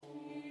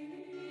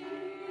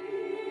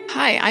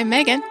Hi, I'm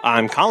Megan.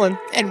 I'm Colin.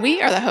 And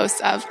we are the hosts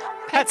of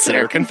Pet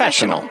Sitter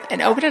Confessional, an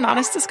open and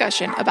honest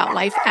discussion about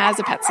life as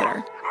a pet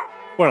sitter.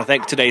 I want to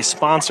thank today's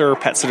sponsor,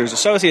 Pet Sitters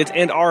Associates,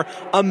 and our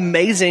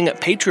amazing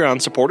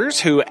Patreon supporters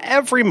who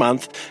every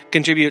month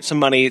contribute some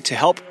money to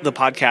help the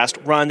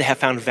podcast run. They have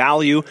found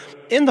value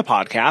in the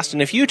podcast.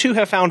 And if you too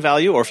have found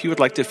value, or if you would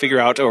like to figure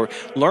out or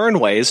learn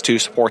ways to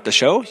support the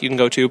show, you can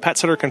go to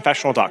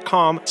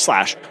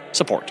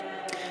PetSitterConfessional.com/support.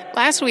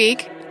 Last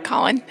week,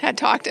 Colin had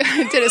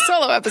did a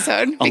solo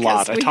episode. A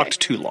lot. I talked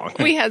too long.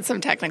 We had some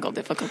technical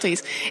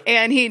difficulties.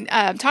 And he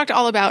talked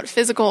all about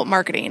physical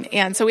marketing.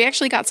 And so we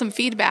actually got some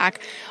feedback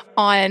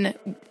on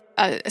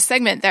a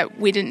segment that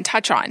we didn't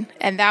touch on,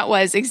 and that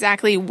was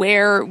exactly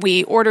where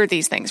we order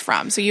these things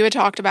from. So you had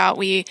talked about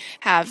we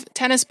have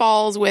tennis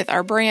balls with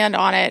our brand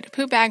on it,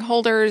 poop bag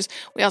holders,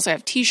 we also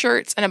have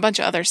t-shirts and a bunch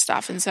of other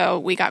stuff. And so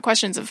we got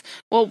questions of,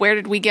 well, where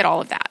did we get all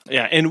of that?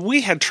 Yeah, and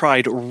we had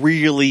tried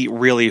really,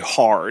 really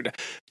hard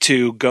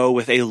to go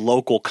with a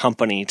local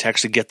company to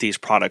actually get these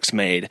products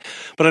made.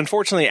 But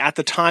unfortunately, at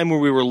the time when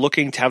we were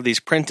looking to have these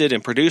printed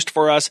and produced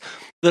for us,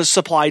 the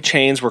supply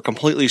chains were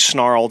completely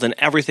snarled and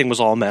everything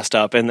was all messed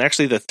up. And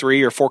actually the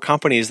 3 or 4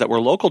 companies that were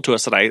local to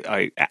us that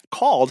I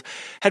called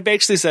had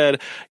basically said,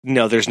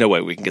 no, there's no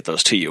way we can get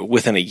those to you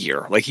within a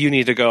year. Like, you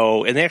need to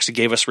go. And they actually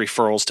gave us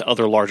referrals to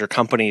other larger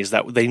companies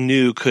that they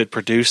knew could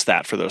produce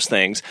that for those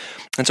things.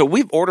 And so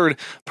we've ordered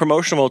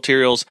promotional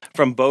materials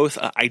from both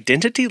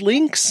Identity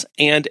Links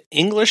and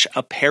English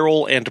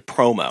Apparel and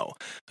Promo.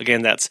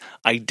 Again, that's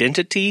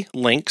Identity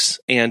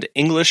Links and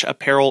English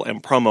Apparel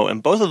and Promo.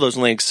 And both of those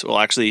links will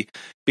actually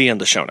be in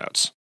the show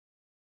notes.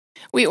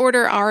 We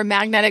order our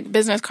magnetic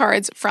business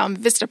cards from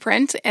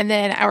Vistaprint, and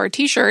then our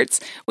t-shirts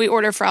we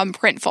order from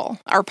Printful.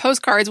 Our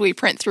postcards we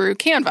print through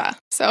Canva.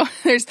 So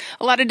there's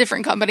a lot of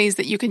different companies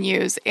that you can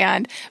use,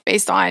 and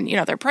based on,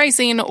 their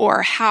pricing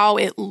or how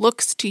it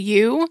looks to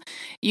you,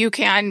 you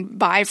can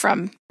buy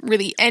from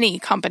really any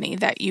company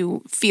that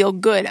you feel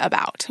good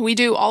about. We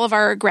do all of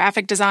our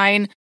graphic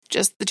design,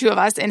 just the two of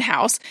us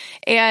in-house.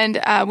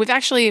 And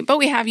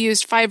we have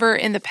used Fiverr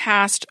in the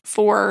past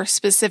for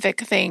specific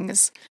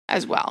things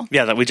as well.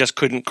 Yeah, that we just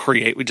couldn't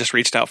create. We just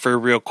reached out for a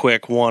real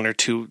quick 1 or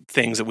 2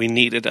 things that we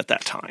needed at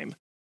that time.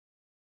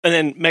 And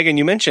then, Megan,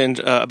 you mentioned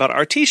about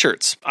our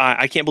t-shirts.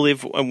 I can't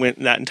believe I went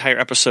that entire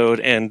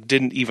episode and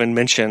didn't even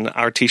mention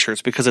our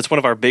t-shirts, because it's one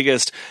of our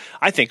biggest,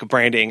 I think,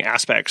 branding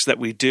aspects that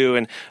we do.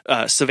 And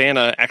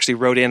Savannah actually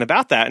wrote in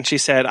about that. And she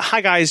said,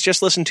 "Hi, guys,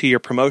 just listened to your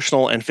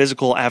promotional and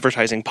physical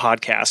advertising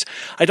podcast.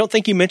 I don't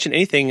think you mentioned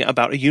anything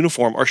about a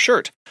uniform or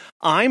shirt.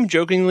 I'm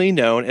jokingly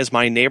known as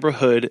my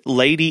neighborhood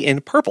lady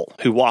in purple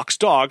who walks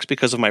dogs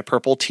because of my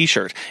purple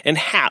t-shirt and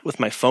hat with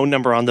my phone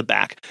number on the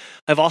back.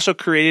 I've also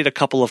created a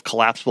couple of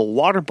collapsible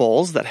water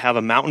bowls that have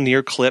a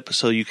mountaineer clip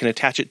so you can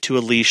attach it to a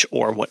leash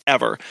or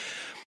whatever."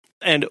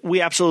 And we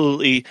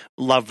absolutely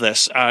love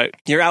this.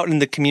 You're out in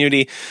the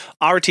community.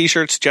 Our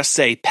t-shirts just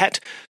say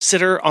Pet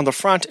Sitter on the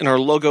front, and our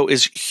logo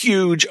is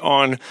huge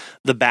on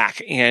the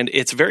back. And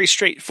it's very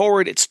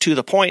straightforward. It's to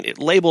the point. It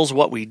labels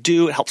what we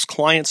do. It helps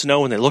clients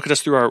know when they look at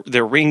us through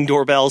their Ring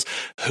doorbells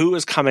who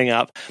is coming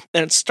up.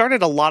 And it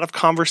started a lot of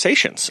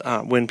conversations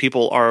when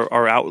people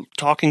are out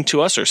talking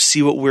to us or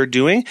see what we're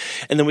doing.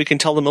 And then we can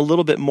tell them a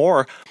little bit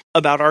more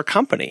about our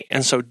company.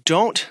 And so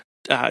don't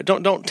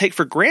take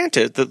for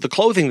granted the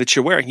clothing that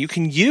you're wearing. You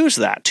can use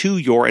that to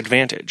your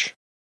advantage.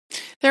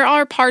 There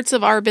are parts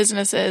of our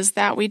businesses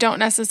that we don't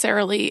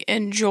necessarily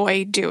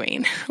enjoy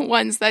doing,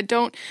 ones that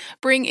don't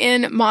bring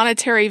in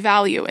monetary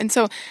value. And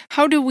so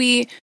how do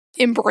we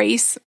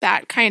embrace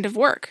that kind of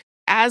work?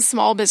 As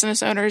small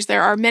business owners,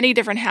 there are many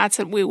different hats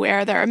that we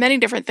wear. There are many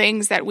different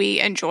things that we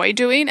enjoy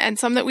doing and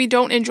some that we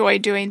don't enjoy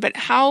doing. But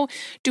how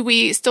do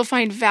we still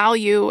find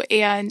value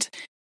and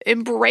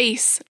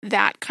embrace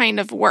that kind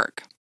of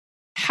work?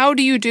 How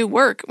do you do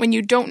work when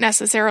you don't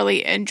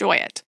necessarily enjoy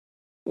it?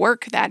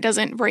 Work that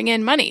doesn't bring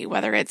in money,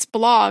 whether it's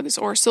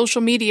blogs or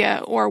social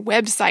media or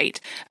website.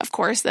 Of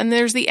course, then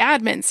there's the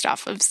admin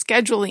stuff of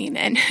scheduling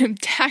and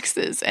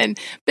taxes and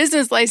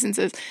business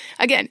licenses.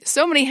 Again,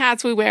 so many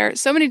hats we wear,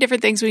 so many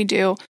different things we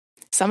do.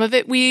 Some of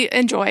it we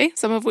enjoy,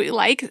 some of it we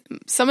like,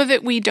 some of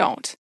it we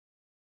don't.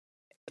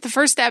 The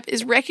first step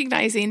is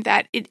recognizing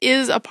that it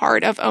is a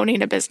part of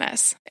owning a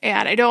business.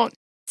 And I don't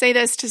say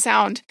this to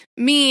sound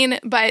mean,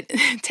 but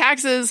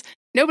taxes,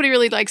 nobody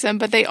really likes them,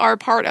 but they are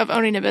part of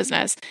owning a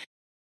business.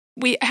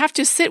 We have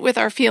to sit with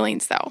our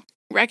feelings, though.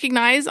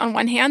 Recognize, on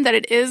one hand, that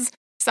it is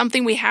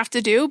something we have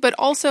to do, but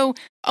also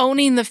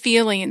owning the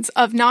feelings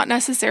of not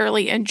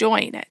necessarily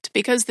enjoying it,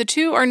 because the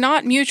two are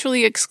not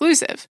mutually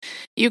exclusive.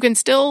 You can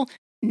still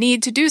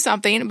need to do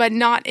something, but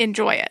not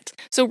enjoy it.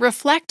 So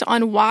reflect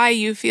on why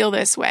you feel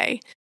this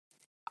way.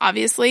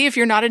 Obviously, if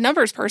you're not a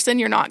numbers person,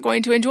 you're not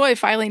going to enjoy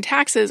filing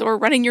taxes or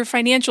running your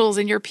financials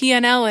and your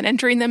P&L and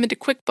entering them into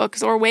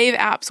QuickBooks or Wave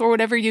apps or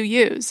whatever you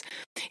use.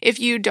 If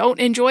you don't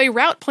enjoy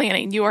route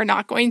planning, you are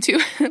not going to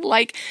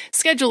like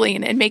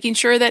scheduling and making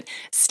sure that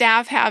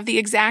staff have the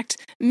exact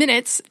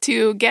minutes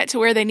to get to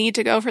where they need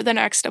to go for the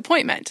next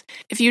appointment.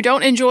 If you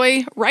don't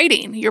enjoy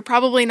writing, you're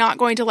probably not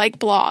going to like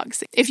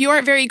blogs. If you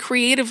aren't very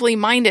creatively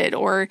minded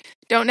or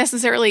don't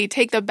necessarily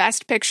take the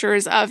best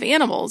pictures of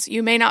animals,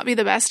 you may not be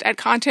the best at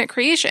content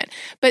creation.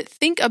 But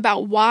think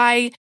about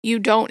why you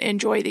don't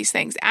enjoy these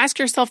things. Ask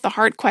yourself the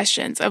hard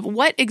questions of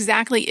what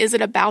exactly is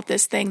it about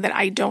this thing that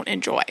I don't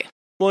enjoy?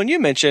 Well, and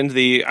you mentioned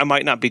I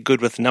might not be good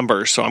with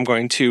numbers, so I'm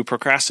going to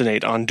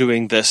procrastinate on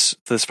doing this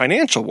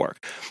financial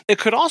work. It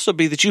could also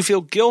be that you feel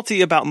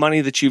guilty about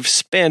money that you've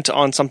spent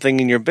on something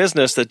in your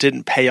business that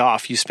didn't pay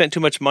off. You spent too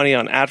much money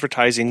on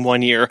advertising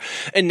one year,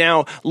 and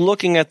now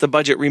looking at the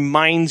budget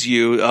reminds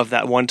you of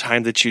that one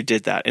time that you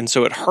did that, and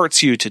so it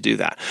hurts you to do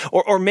that.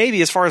 Or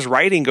maybe as far as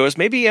writing goes,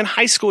 maybe in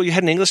high school you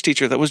had an English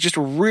teacher that was just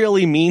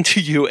really mean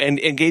to you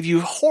and gave you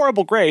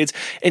horrible grades,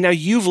 and now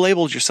you've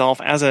labeled yourself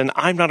as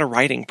I'm not a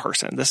writing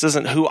person. This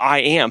isn't who I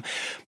am.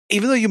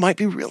 Even though you might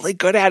be really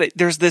good at it,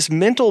 there's this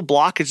mental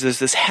blockage, there's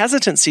this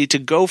hesitancy to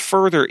go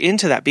further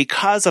into that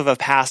because of a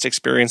past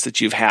experience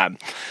that you've had.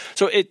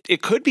 So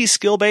it could be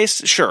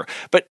skill-based, sure,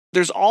 but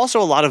there's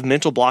also a lot of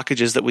mental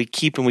blockages that we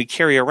keep and we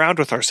carry around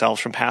with ourselves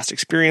from past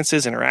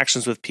experiences,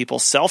 interactions with people,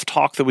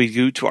 self-talk that we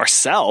do to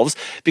ourselves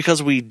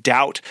because we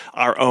doubt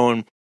our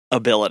own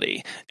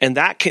ability. And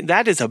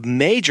that is a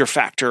major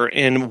factor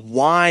in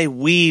why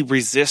we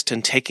resist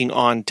in taking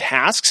on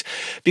tasks.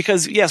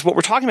 Because yes, what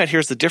we're talking about here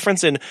is the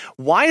difference in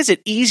why is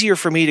it easier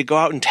for me to go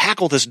out and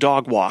tackle this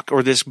dog walk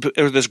or this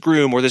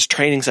groom or this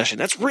training session?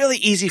 That's really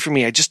easy for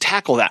me. I just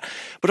tackle that.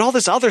 But all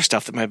this other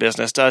stuff that my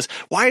business does,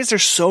 why is there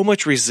so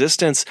much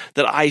resistance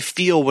that I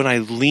feel when I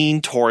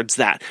lean towards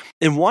that?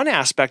 And one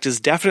aspect is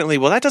definitely,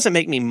 well, that doesn't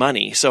make me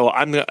money. So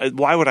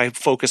why would I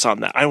focus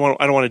on that? I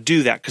don't want to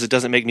do that because it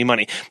doesn't make me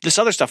money. This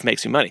other stuff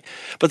makes me money.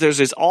 But there's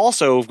this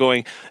also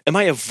going, am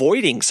I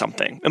avoiding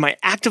something? Am I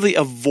actively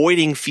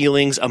avoiding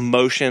feelings,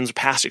 emotions,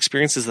 past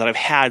experiences that I've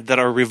had that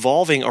are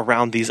revolving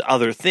around these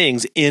other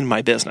things in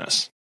my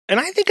business? And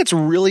I think it's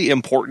really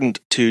important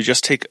to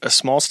just take a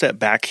small step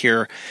back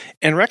here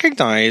and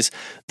recognize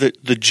the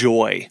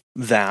joy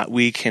that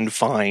we can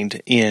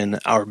find in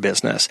our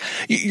business.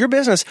 Your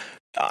business,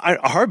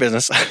 our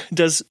business,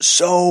 does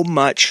so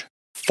much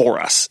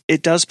for us.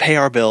 It does pay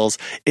our bills.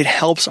 It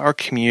helps our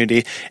community.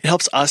 It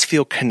helps us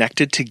feel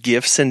connected to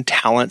gifts and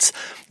talents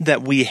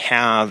that we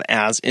have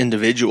as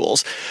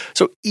individuals.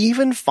 So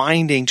even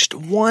finding just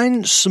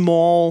one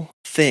small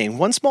thing,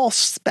 one small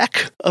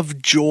speck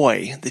of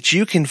joy that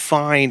you can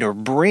find or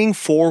bring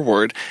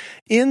forward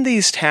in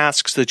these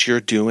tasks that you're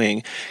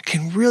doing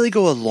can really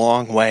go a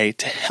long way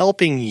to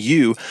helping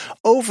you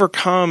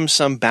overcome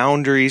some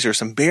boundaries or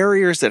some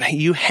barriers that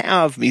you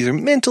have either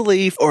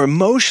mentally or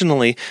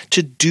emotionally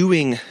to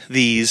doing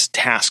these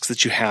tasks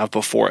that you have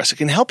before us. It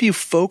can help you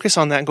focus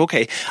on that and go,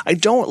 okay, I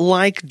don't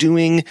like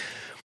doing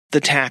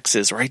the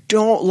taxes, or I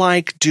don't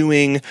like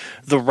doing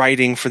the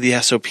writing for the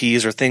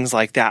SOPs or things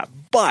like that.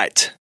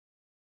 But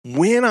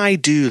when I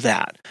do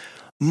that,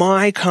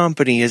 my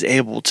company is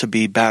able to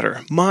be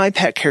better. My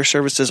pet care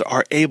services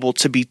are able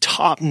to be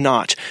top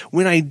notch.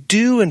 When I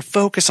do and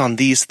focus on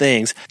these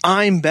things,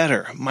 I'm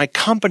better. My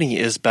company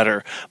is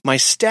better. My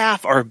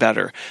staff are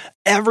better.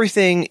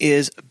 Everything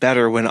is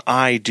better when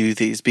I do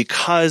these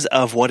because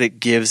of what it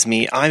gives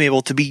me. I'm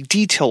able to be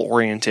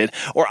detail-oriented,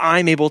 or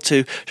I'm able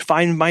to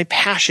find my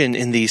passion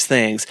in these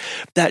things.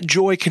 That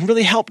joy can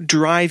really help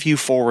drive you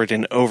forward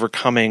in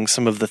overcoming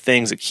some of the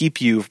things that keep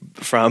you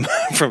from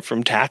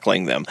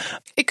tackling them.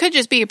 It could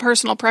just be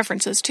personal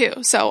preferences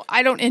too. So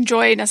I don't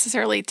enjoy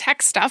necessarily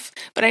tech stuff,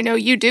 but I know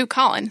you do,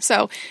 Colin.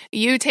 So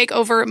you take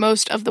over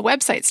most of the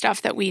website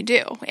stuff that we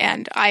do.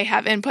 And I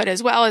have input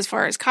as well as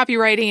far as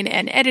copywriting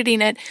and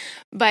editing it.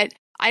 But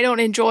I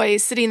don't enjoy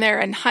sitting there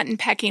and hunt and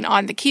pecking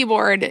on the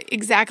keyboard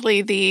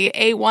exactly the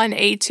A1,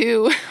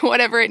 A2,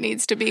 whatever it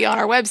needs to be on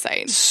our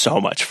website. So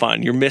much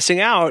fun. You're missing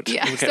out.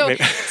 Yeah.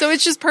 So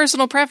it's just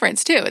personal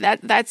preference too.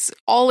 That's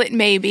all it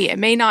may be. It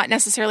may not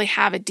necessarily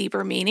have a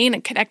deeper meaning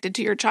and connected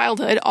to your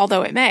childhood,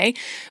 although it may,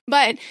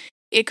 but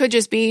it could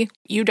just be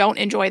you don't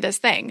enjoy this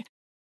thing.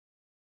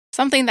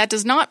 Something that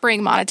does not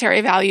bring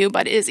monetary value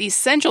but is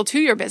essential to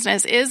your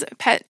business is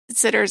Pet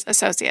Sitters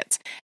Associates.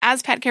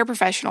 As pet care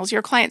professionals,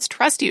 your clients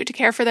trust you to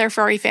care for their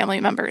furry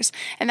family members,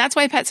 and that's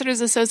why Pet Sitters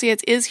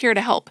Associates is here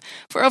to help.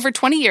 For over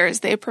 20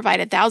 years, they've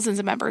provided thousands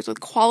of members with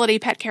quality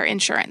pet care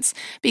insurance.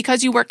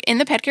 Because you work in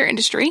the pet care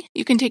industry,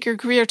 you can take your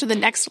career to the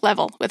next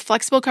level with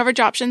flexible coverage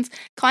options,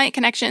 client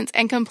connections,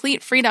 and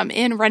complete freedom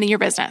in running your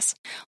business.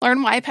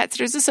 Learn why Pet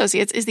Sitters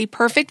Associates is the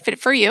perfect fit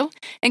for you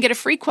and get a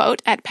free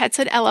quote at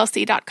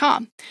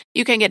PetSitLLC.com.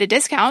 You can get a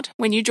discount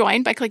when you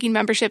join by clicking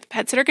membership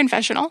Pet Sitter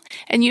Confessional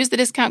and use the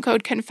discount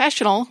code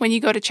CONFESSIONAL when you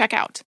go to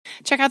checkout.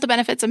 Check out the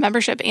benefits of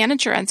membership and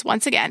insurance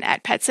once again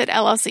at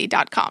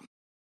PetSitLLC.com.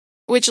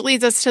 Which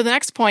leads us to the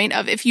next point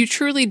of if you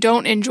truly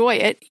don't enjoy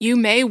it, you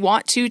may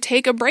want to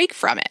take a break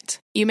from it.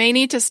 You may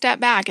need to step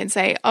back and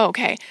say, oh,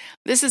 okay,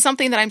 this is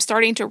something that I'm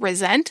starting to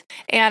resent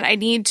and I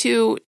need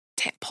to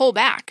pull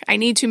back. I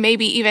need to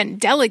maybe even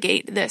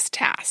delegate this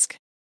task.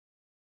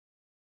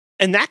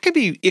 And that could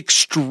be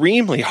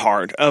extremely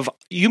hard.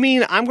 You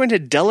mean I'm going to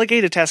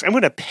delegate a task? I'm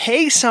going to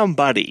pay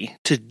somebody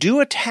to do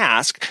a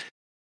task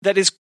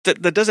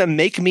that doesn't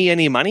make me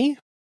any money?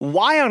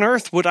 Why on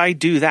earth would I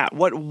do that?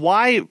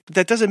 Why?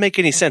 That doesn't make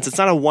any sense. It's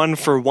not a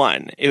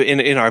 1-for-1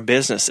 in our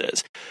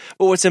businesses.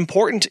 But what's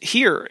important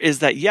here is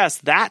that, yes,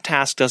 that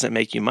task doesn't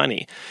make you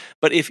money.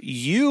 But if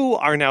you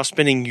are now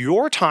spending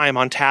your time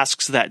on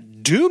tasks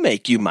that do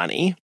make you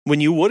money, when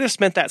you would have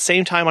spent that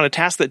same time on a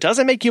task that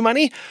doesn't make you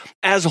money,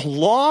 as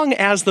long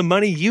as the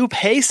money you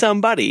pay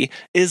somebody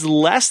is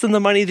less than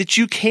the money that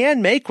you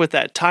can make with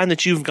that time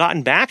that you've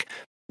gotten back,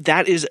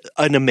 that is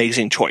an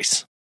amazing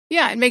choice.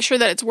 Yeah, and make sure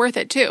that it's worth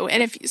it too.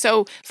 And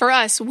so for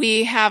us,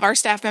 we have our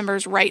staff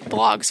members write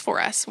blogs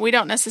for us. We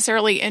don't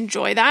necessarily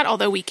enjoy that,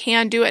 although we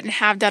can do it and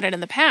have done it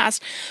in the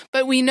past.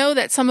 But we know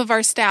that some of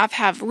our staff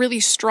have really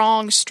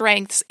strong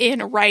strengths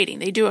in writing.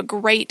 They do a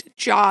great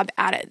job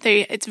at it.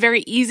 It's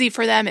very easy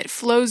for them. It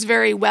flows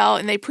very well,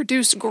 and they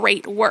produce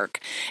great work.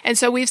 And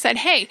so we've said,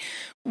 hey,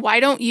 why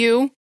don't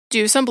you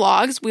do some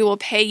blogs? We will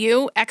pay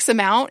you X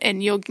amount,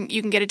 and you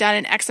can get it done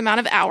in X amount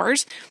of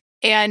hours.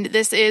 And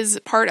this is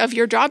part of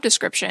your job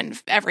description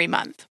every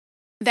month.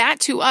 That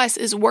to us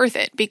is worth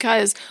it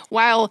because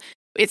while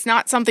it's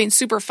not something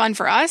super fun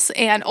for us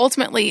and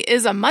ultimately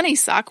is a money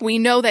suck, we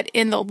know that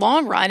in the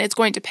long run, it's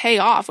going to pay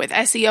off with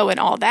SEO and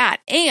all that.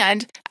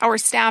 And our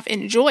staff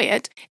enjoy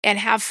it and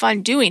have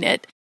fun doing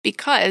it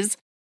because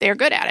they're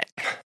good at it.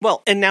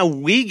 Well, and now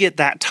we get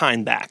that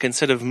time back.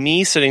 Instead of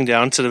me sitting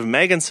down, instead of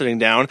Megan sitting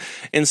down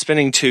and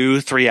spending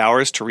 2-3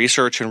 hours to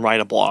research and write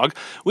a blog,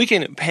 we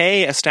can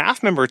pay a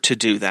staff member to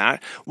do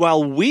that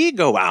while we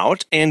go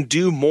out and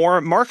do more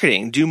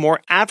marketing, do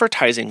more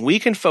advertising. We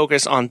can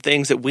focus on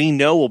things that we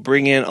know will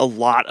bring in a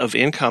lot of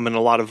income and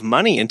a lot of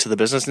money into the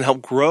business and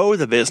help grow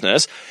the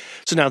business.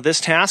 So now this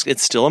task,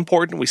 it's still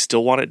important. We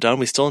still want it done.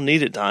 We still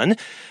need it done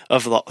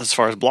as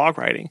far as blog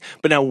writing.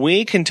 But now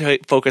we can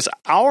focus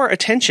our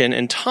attention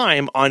and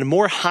time on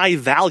more high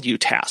value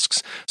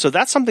tasks. So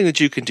that's something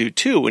that you can do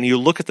too. When you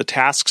look at the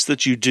tasks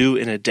that you do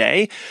in a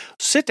day,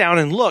 sit down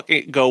and look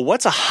and go,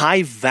 what's a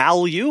high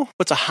value?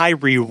 What's a high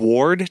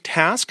reward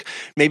task?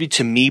 Maybe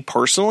to me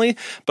personally,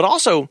 but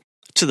also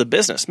to the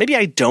business. Maybe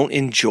I don't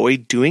enjoy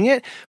doing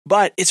it,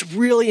 but it's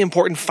really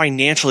important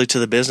financially to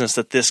the business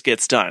that this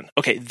gets done.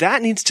 Okay,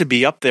 that needs to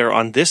be up there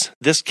on this.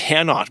 This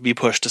cannot be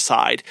pushed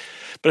aside.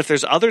 But if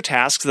there's other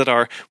tasks that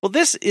are, well,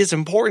 this is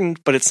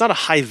important, but it's not a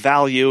high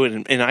value,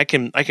 and I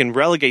can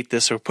relegate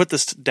this or put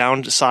this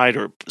down aside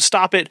or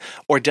stop it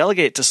or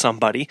delegate it to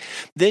somebody,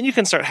 then you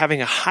can start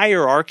having a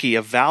hierarchy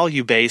of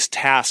value-based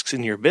tasks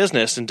in your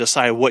business and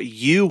decide what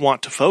you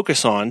want to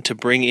focus on to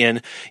bring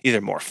in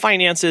either more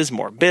finances,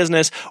 more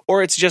business,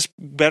 or it's just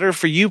better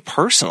for you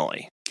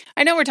personally.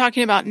 I know we're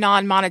talking about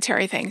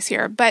non-monetary things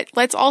here, but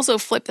let's also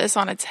flip this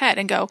on its head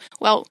and go,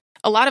 well,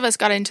 a lot of us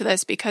got into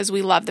this because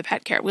we love the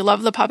pet care. We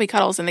love the puppy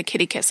cuddles and the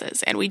kitty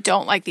kisses, and we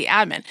don't like the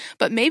admin.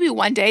 But maybe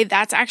one day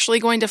that's actually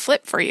going to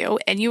flip for you,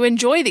 and you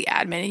enjoy the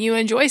admin, and you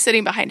enjoy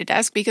sitting behind a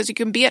desk because you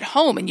can be at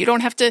home, and you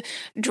don't have to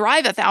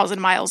drive 1,000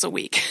 miles a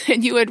week,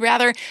 and you would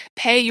rather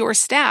pay your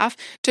staff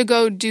to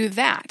go do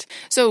that.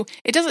 So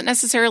it doesn't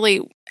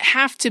necessarily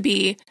have to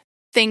be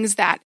things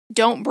that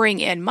don't bring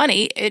in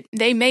money.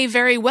 They may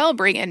very well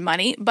bring in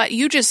money, but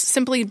you just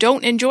simply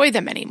don't enjoy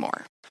them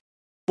anymore.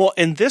 Well,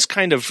 and this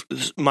kind of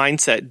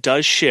mindset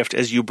does shift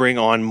as you bring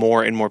on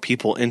more and more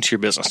people into your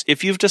business.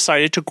 If you've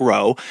decided to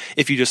grow,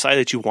 if you decide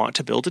that you want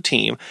to build a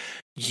team,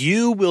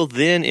 you will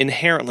then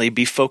inherently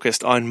be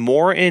focused on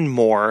more and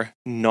more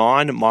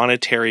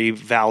non-monetary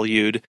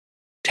valued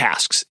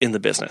tasks in the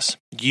business.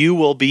 You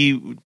will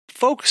be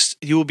focused,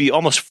 you will be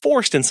almost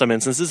forced in some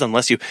instances,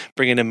 unless you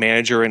bring in a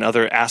manager and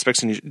other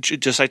aspects and you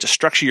decide to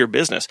structure your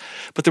business.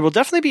 But there will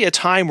definitely be a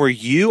time where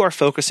you are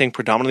focusing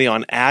predominantly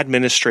on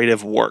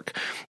administrative work,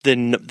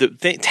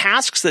 the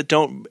tasks that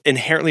don't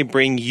inherently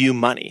bring you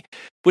money,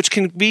 which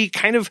can be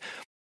kind of,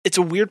 it's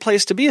a weird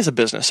place to be as a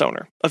business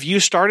owner. If you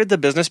started the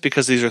business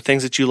because these are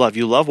things that you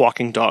love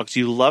walking dogs,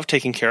 you love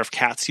taking care of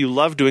cats, you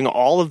love doing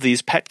all of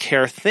these pet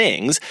care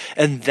things,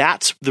 and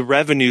that's the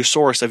revenue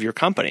source of your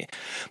company.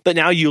 But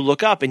now you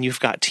look up and you've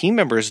got team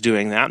members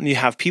doing that, and you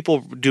have people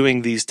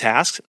doing these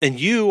tasks, and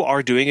you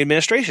are doing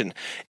administration.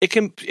 It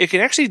can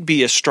actually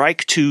be a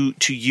strike to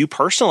you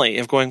personally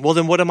of going, well,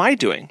 then what am I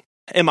doing?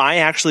 Do I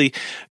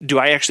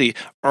actually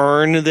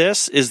earn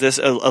this? Is this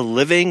a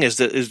living?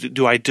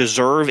 Do I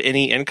deserve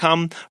any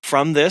income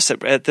from this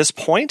at this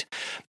point?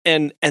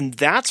 And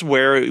that's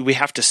where we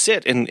have to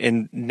sit.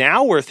 And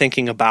now we're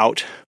thinking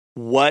about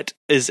what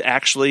is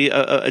actually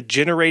a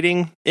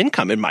generating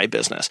income in my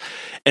business,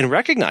 and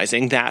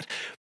recognizing that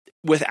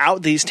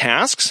without these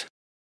tasks,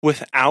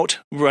 without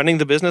running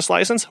the business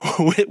license,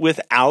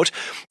 without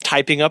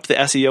typing up the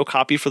SEO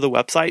copy for the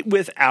website,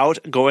 without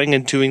going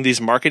and doing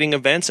these marketing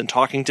events and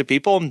talking to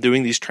people and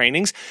doing these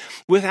trainings,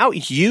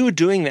 without you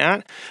doing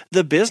that,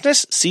 the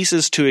business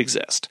ceases to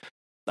exist.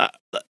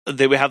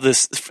 They would have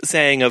this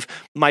saying of,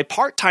 my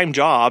part-time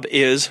job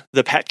is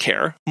the pet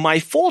care. My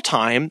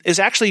full-time is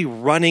actually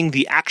running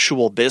the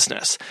actual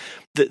business.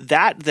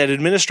 That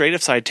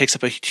administrative side takes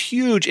up a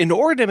huge,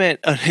 inordinate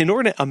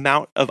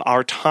amount of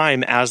our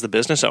time as the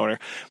business owner.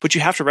 But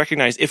you have to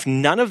recognize, if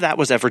none of that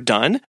was ever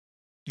done,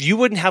 you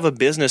wouldn't have a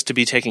business to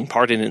be taking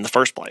part in the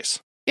first place.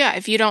 Yeah,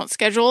 if you don't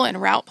schedule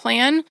and route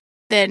plan,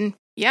 then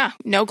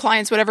no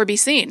clients would ever be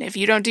seen. If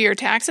you don't do your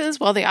taxes,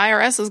 well, the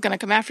IRS is going to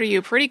come after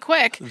you pretty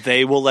quick.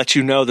 They will let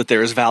you know that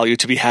there is value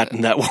to be had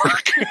in that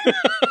work.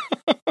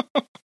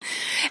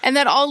 And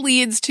that all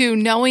leads to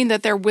knowing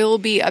that there will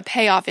be a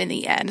payoff in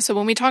the end. So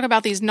when we talk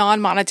about these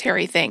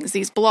non-monetary things,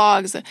 these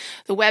blogs,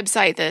 the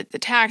website, the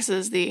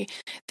taxes, the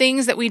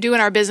things that we do in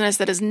our business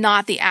that is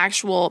not the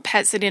actual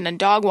pet sitting and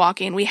dog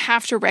walking, we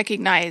have to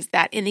recognize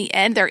that in the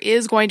end, there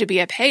is going to be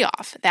a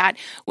payoff. That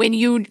when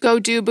you go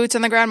do boots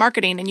on the ground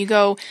marketing and you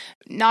go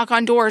knock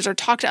on doors or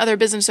talk to other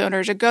business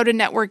owners or go to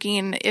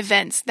networking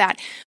events, that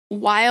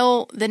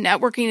while the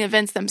networking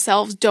events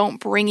themselves don't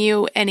bring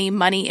you any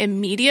money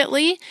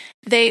immediately,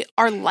 they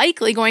are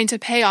likely going to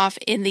pay off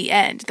in the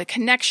end. The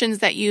connections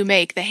that you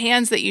make, the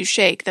hands that you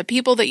shake, the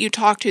people that you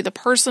talk to, the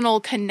personal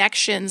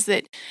connections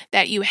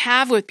that you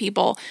have with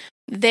people,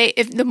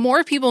 if the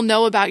more people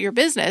know about your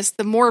business,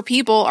 the more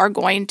people are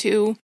going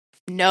to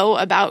know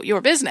about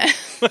your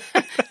business.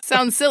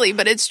 Sounds silly,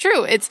 but it's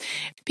true.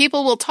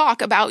 People will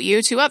talk about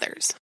you to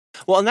others.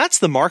 Well, and that's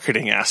the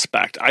marketing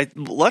aspect.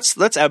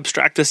 Let's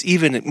abstract this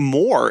even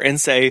more and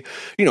say,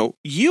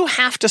 you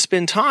have to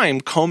spend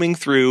time combing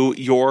through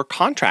your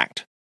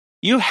contract.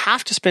 You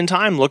have to spend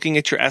time looking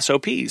at your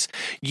SOPs.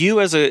 You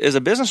as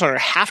a business owner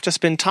have to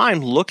spend time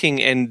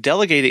looking and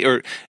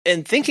delegating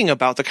and thinking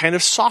about the kind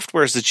of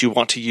softwares that you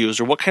want to use,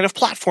 or what kind of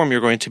platform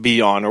you're going to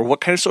be on, or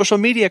what kind of social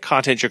media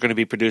content you're going to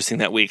be producing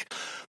that week.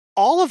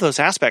 All of those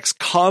aspects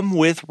come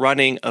with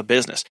running a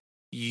business.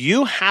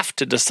 You have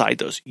to decide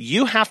those.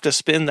 You have to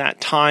spend that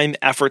time,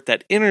 effort,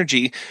 that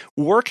energy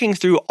working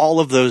through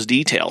all of those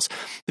details.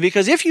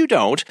 Because if you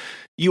don't,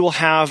 you will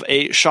have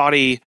a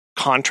shoddy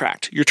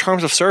contract. Your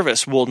terms of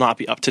service will not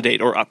be up to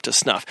date or up to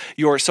snuff.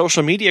 Your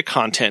social media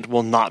content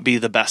will not be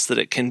the best that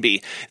it can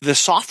be. The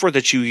software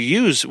that you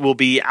use will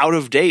be out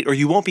of date, or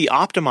you won't be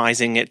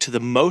optimizing it to the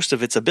most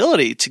of its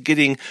ability to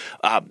getting,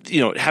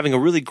 having a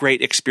really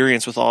great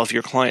experience with all of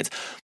your clients.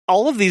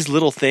 All of these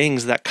little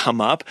things that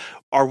come up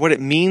are what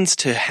it means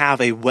to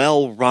have a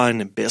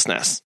well-run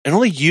business. And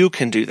only you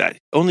can do that.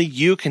 Only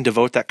you can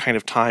devote that kind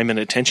of time and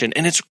attention.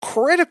 And it's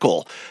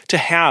critical to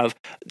have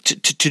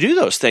to do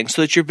those things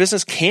so that your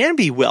business can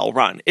be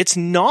well-run. It's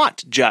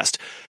not just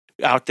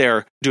out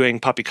there doing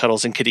puppy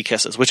cuddles and kitty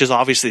kisses, which is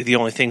obviously the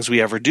only things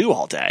we ever do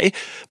all day,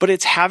 but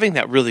it's having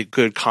that really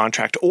good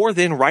contract, or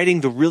then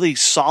writing the really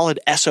solid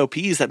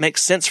SOPs that make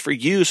sense for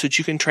you so that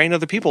you can train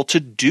other people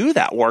to do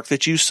that work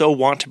that you so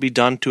want to be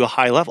done to a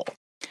high level.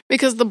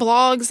 Because the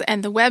blogs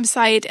and the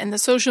website and the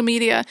social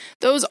media,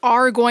 those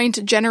are going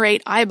to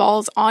generate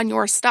eyeballs on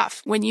your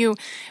stuff. When you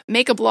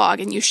make a blog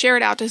and you share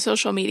it out to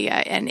social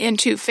media and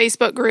into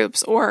Facebook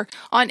groups or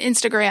on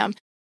Instagram,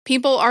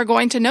 people are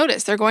going to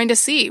notice. They're going to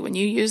see when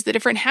you use the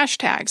different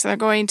hashtags. They're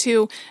going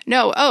to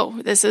know,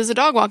 oh, this is a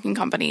dog walking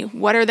company.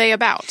 What are they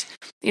about?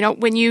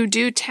 When you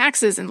do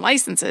taxes and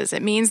licenses,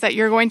 it means that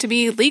you're going to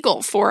be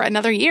legal for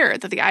another year,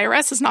 that the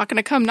IRS is not going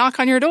to come knock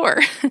on your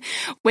door.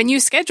 When you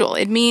schedule,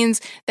 it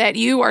means that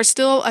you are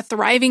still a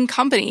thriving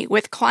company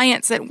with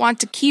clients that want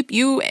to keep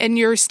you and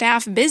your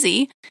staff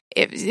busy,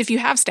 if you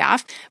have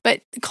staff,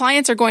 but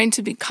clients are going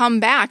to come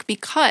back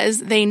because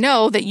they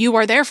know that you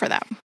are there for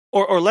them.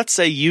 Or let's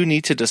say you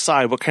need to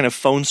decide what kind of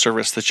phone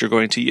service that you're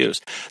going to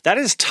use. That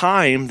is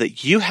time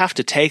that you have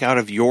to take out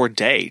of your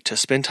day to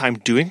spend time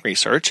doing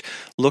research,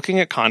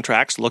 looking at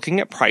contracts, looking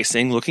at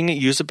pricing, looking at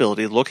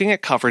usability, looking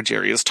at coverage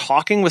areas,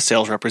 talking with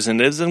sales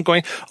representatives and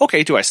going,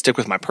 okay, do I stick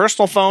with my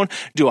personal phone?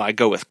 Do I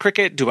go with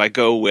Cricket? Do I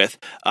go with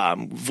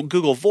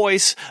Google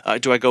Voice?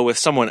 Do I go with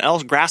someone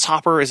else?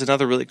 Grasshopper is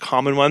another really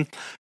common one.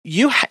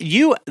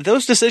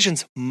 Those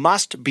decisions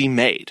must be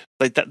made.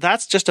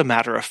 That's just a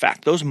matter of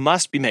fact. Those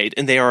must be made,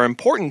 and they are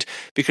important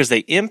because they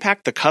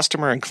impact the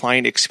customer and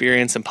client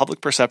experience and public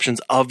perceptions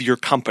of your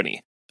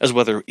company as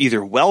whether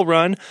either well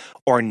run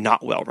or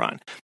not well run.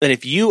 And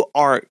if you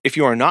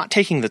are not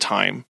taking the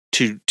time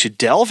to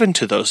delve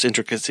into those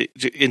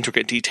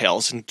intricate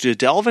details and to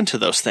delve into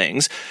those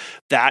things,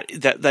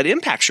 that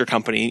impacts your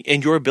company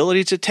and your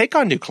ability to take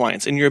on new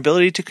clients and your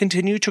ability to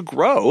continue to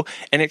grow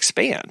and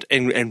expand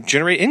and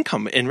generate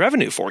income and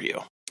revenue for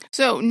you.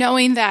 So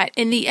knowing that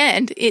in the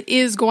end, it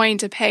is going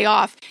to pay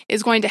off,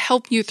 is going to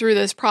help you through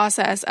this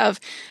process of,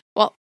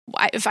 well,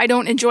 if I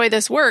don't enjoy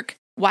this work,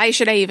 Why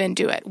should I even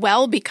do it?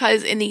 Well,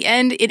 because in the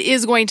end, it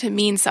is going to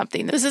mean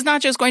something. This is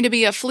not just going to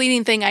be a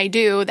fleeting thing I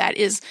do that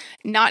is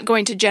not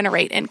going to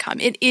generate income.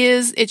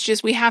 It's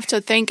just we have to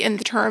think in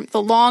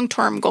the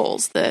long-term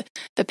goals, the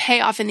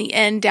payoff in the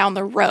end down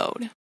the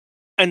road.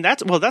 And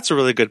that's a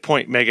really good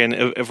point, Megan,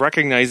 of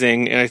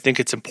recognizing, and I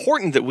think it's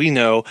important that we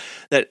know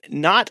that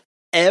not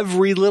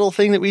every little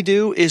thing that we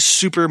do is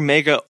super,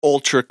 mega,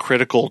 ultra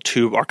critical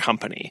to our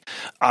company.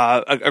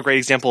 A great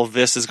example of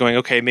this is going,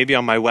 okay, maybe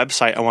on my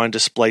website, I want to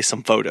display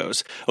some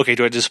photos. Okay,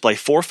 do I display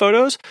 4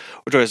 photos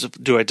or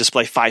do I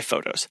display 5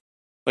 photos?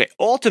 Okay,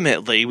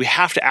 ultimately, we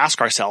have to ask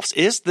ourselves,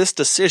 is this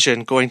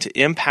decision going to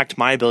impact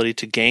my ability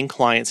to gain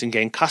clients and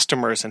gain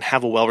customers and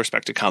have a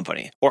well-respected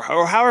company? Or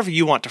however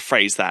you want to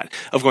phrase that,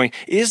 of going,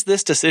 is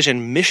this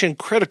decision mission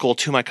critical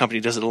to my company?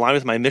 Does it align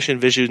with my mission,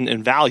 vision,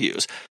 and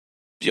values?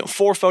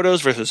 4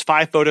 photos versus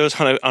 5 photos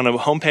on a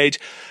homepage,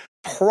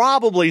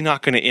 probably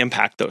not going to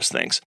impact those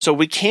things. So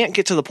we can't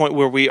get to the point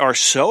where we are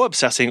so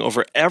obsessing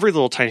over every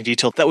little tiny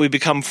detail that we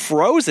become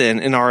frozen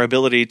in our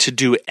ability to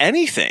do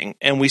anything,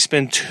 and we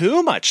spend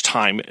too much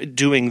time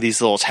doing these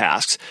little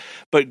tasks.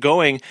 But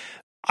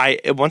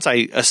once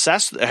I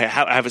assess, I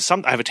have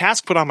a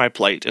task put on my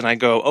plate, and I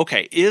go,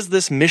 okay, is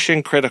this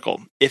mission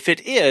critical? If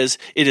it is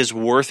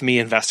worth me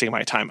investing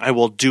my time. I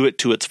will do it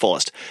to its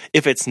fullest.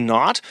 If it's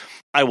not,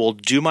 I will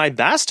do my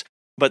best,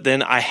 but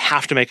then I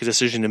have to make a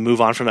decision to move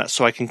on from that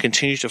so I can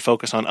continue to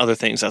focus on other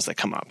things as they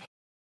come up.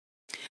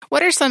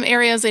 What are some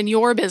areas in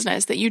your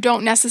business that you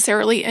don't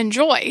necessarily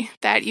enjoy,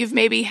 that you've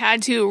maybe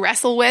had to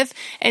wrestle with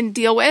and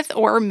deal with,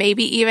 or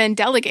maybe even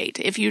delegate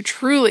if you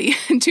truly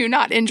do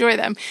not enjoy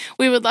them?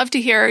 We would love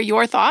to hear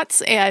your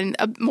thoughts and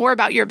more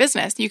about your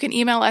business. You can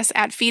email us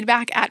at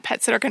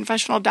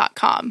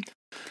feedback@PetSitterConfessional.com.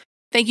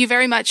 Thank you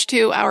very much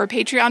to our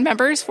Patreon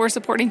members for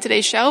supporting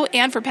today's show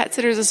and for Pet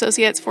Sitters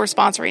Associates for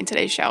sponsoring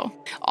today's show.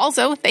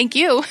 Also, thank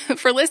you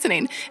for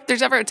listening. If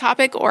there's ever a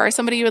topic or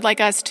somebody you would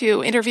like us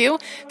to interview,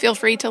 feel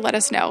free to let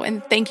us know.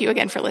 And thank you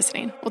again for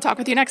listening. We'll talk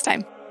with you next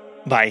time.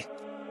 Bye.